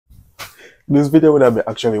This video would have been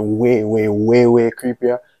actually way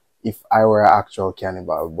creepier if I were an actual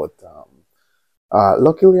cannibal, but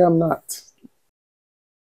luckily I'm not.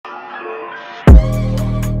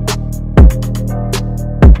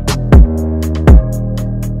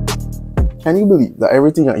 Can you believe that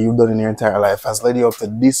everything that you've done in your entire life has led you up to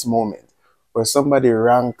this moment where somebody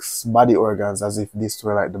ranks body organs as if this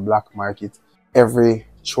were like the black market? Every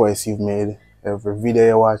choice you've made, every video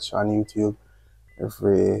you watch on YouTube,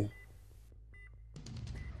 every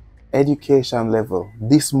education level,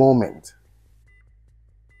 this moment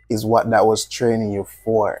is what that was training you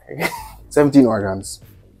for. 17 organs.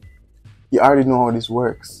 You already know how this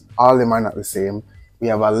works. All of them are not the same. We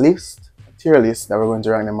have a list, a tier list that we're going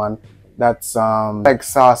to rank them on. That's like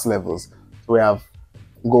sauce levels. So we have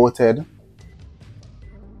goated,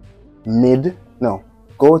 goated,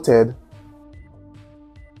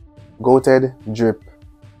 drip,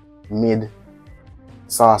 mid,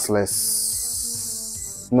 sauceless,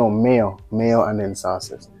 no, mayo, and then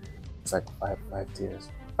sauceless. It's like five tiers.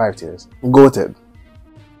 Goated,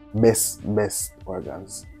 best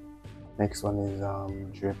organs. Next one is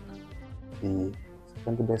drip, the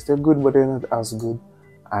second to best. They're good, but they're not as good.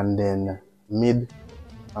 And then mid.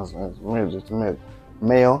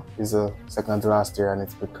 Mayo is a second to last tier, and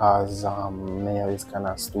it's because mayo is kind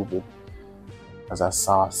of stupid as a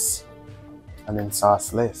sauce. And then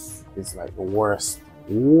sauceless is like the worthless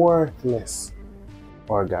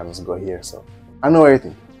organs go here. So I know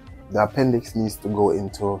everything. The appendix needs to go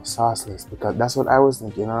into sauceless because that's what I was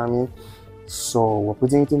thinking, you know what I mean? So we're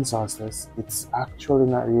putting it in sauceless. It's actually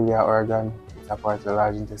not really an organ, it's a part of the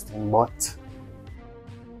large intestine, but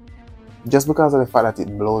just because of the fact that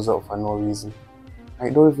it blows up for no reason, I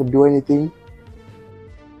don't even do anything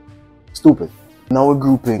stupid. Now we're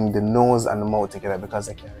grouping the nose and the mouth together because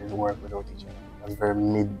they can't really work without each other. That's very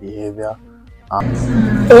mid behavior.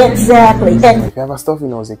 Exactly. If you have a stuffy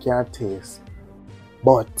nose, you can't taste,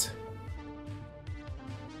 but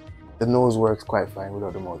the nose works quite fine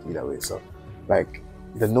without the mouth either way. So like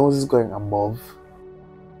the nose is going above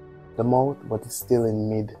the mouth, but it's still in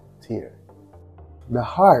mid tier. The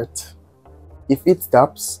heart, if it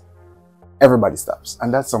stops, everybody stops,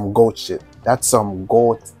 and that's some goat shit. That's some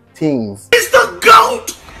goat things. It's the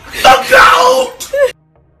goat! The goat!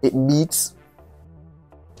 It beats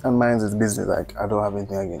and minds its business. Like, I don't have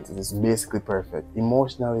anything against it. It's basically perfect.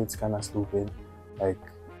 Emotionally, it's kind of stupid, like,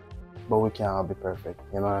 but we can't all be perfect,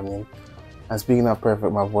 you know what I mean? And speaking of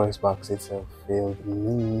perfect, my voice box itself failed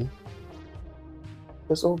me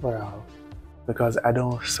just overall because I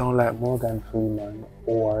don't sound like Morgan Freeman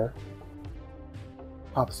or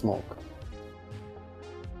Pop Smoke,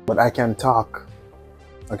 but I can talk.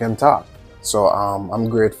 So I'm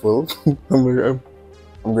grateful. I'm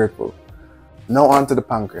grateful. Now on to the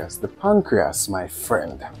pancreas. The pancreas, my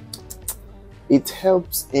friend, it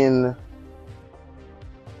helps in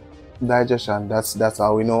digestion. That's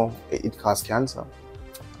how we know it causes cancer.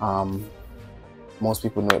 Most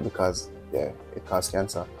people know it because yeah, it causes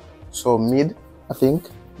cancer. So mid, I think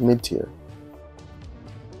mid tier.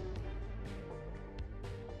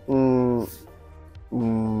 Let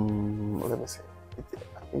me see.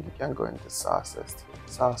 I think you can go into sauceless.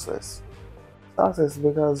 Sauceless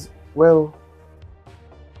because, well,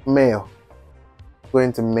 mayo. Go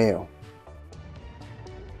into mayo.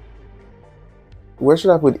 Where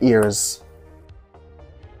should I put ears?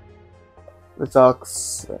 Let's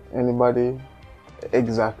ask anybody.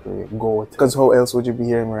 Exactly, goat. Because how else would you be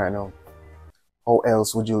hearing me right now? How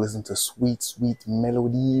else would you listen to sweet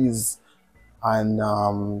melodies and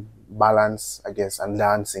balance, I guess, and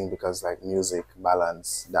dancing, because like music,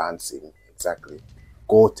 balance, dancing, exactly.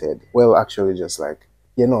 Goated. Well, actually just like,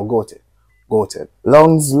 yeah, no, goated.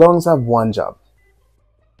 Lungs have one job.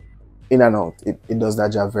 In and out. It does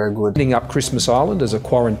that job very good. Setting up Christmas Island as a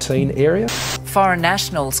quarantine area. Foreign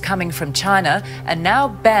nationals coming from China are now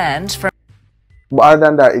banned from... But other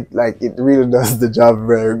than that, it really does the job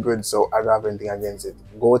very good, so I don't have anything against it.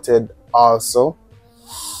 Goated also.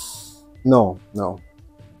 No.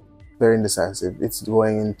 Very indecisive. It's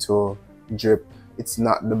going into drip. It's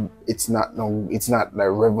not like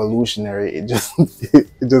revolutionary. It just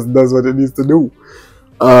does what it needs to do.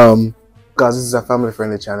 Because this is a family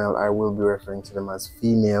friendly channel, I will be referring to them as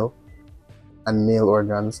female and male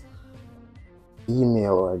organs.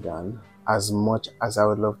 Female organ, as much as I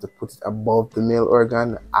would love to put it above the male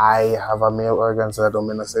organ, I have a male organ, so that don't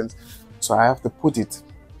make no sense. So I have to put it.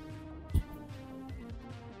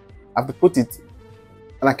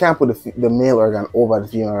 And I can't put the male organ over the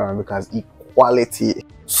female organ because equality.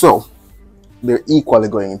 So they're equally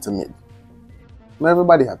going into mid. Not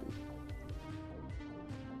everybody happy.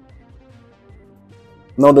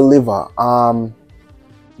 Now the liver.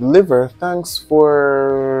 Liver, thanks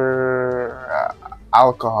for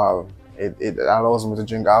alcohol. It allows me to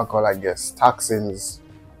drink alcohol, I guess. Toxins.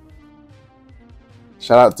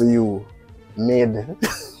 Shout out to you. Made.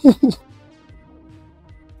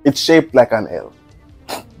 It's shaped like an L.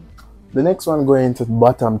 The next one going to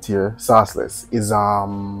bottom tier, sauceless, is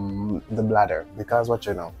the bladder. Because what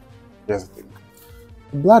you know, here's the thing.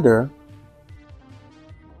 The bladder,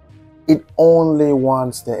 it only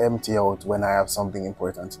wants to empty out when I have something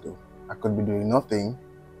important to do. I could be doing nothing.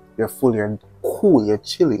 You're full, you're cool, you're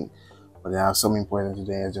chilling, but then I have something important to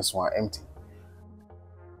do and you just want empty.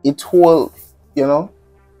 It will, you know,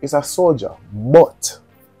 it's a soldier, but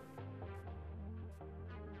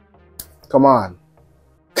come on.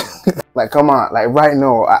 Like, come on, like right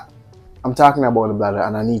now, I'm talking about the bladder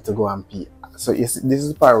and I need to go and pee. So this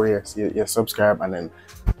is the part where you subscribe and then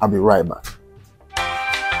I'll be right back.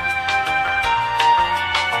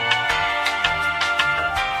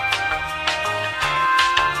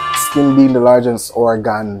 Skin being the largest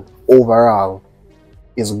organ overall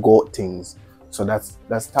is goat things. So that's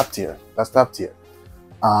top tier. That's top tier.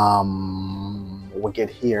 We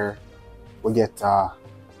get hair, we get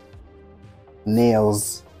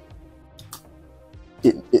nails.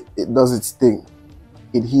 It does its thing.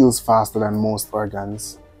 It heals faster than most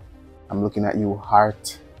organs. I'm looking at you,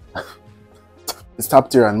 heart. It's top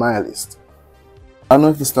tier on my list. I don't know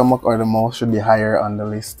if the stomach or the mouth should be higher on the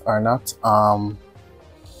list or not.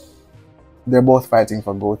 They're both fighting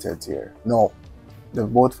for goated tier. No, they're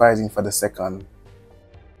both fighting for the second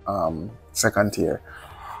tier.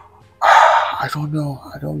 I don't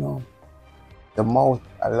know. The mouth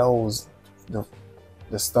allows the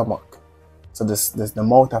stomach. So the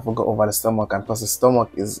mouth have to go over the stomach, and plus the stomach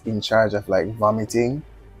is in charge of like vomiting.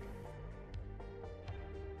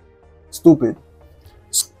 Stupid.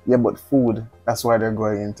 Yeah, but food, that's why they're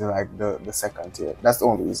going into like the second tier. That's the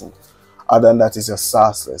only reason. Other than that, it's just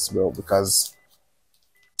sauceless, bro, because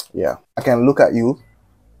yeah, I can look at you.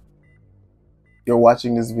 You're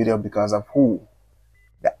watching this video because of who?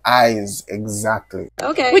 The eyes, exactly.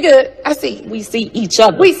 Okay. We good. I see. We see each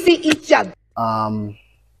other. We see each other.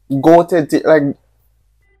 Goated, like,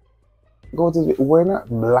 goated, we're not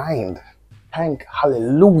blind. Thank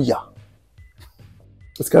hallelujah.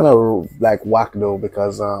 It's kind of like whack though,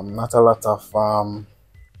 because not a lot of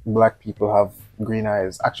black people have green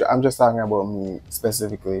eyes. Actually, I'm just talking about me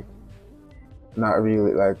specifically. Not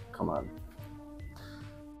really, like, come on.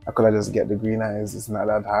 I could have just get the green eyes. It's not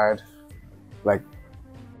that hard. Like,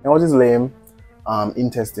 you know what is lame?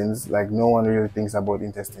 Intestines. Like, no one really thinks about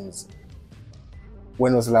intestines.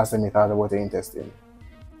 When was the last time you thought about the intestine?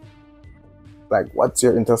 Like, what's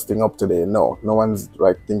your intestine up today? No one's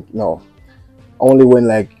like no. Only when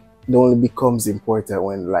like it only becomes important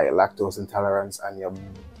when like lactose intolerance and your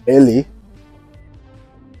belly.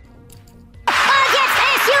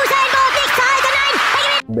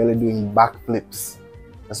 Belly doing backflips.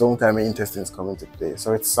 That's the only time your intestines come into play.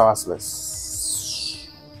 So it's sauceless.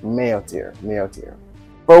 Male tier.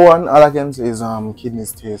 For one, all I can say is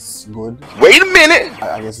kidneys taste good. Wait a minute!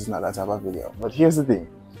 I guess it's not that type of video. But here's the thing.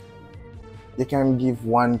 You can give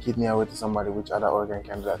one kidney away to somebody, which other organ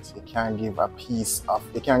can do that. You can't give a piece of,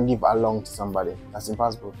 you can't give a lung to somebody. That's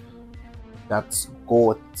impossible. That's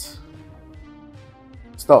goat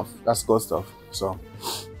stuff. That's goat stuff. So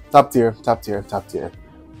top tier.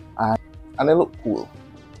 And they look cool.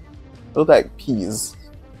 They look like peas.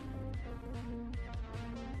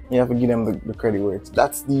 You have to give them the credit where it's.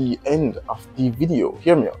 That's the end of the video.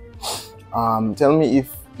 Hear me out. Tell me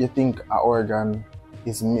if you think an organ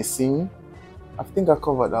is missing. I think I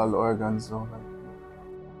covered all the organs though.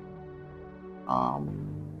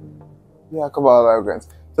 Yeah, I covered all the organs.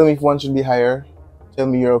 Tell me if one should be higher. Tell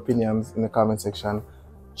me your opinions in the comment section.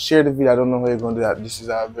 Share the video. I don't know how you're going to do that. This is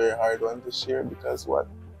a very hard one to share because what?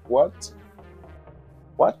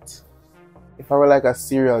 If I were like a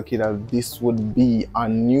serial killer, this would be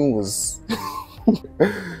on news.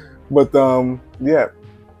 But yeah,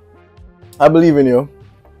 I believe in you.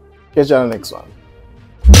 Catch you on the next one.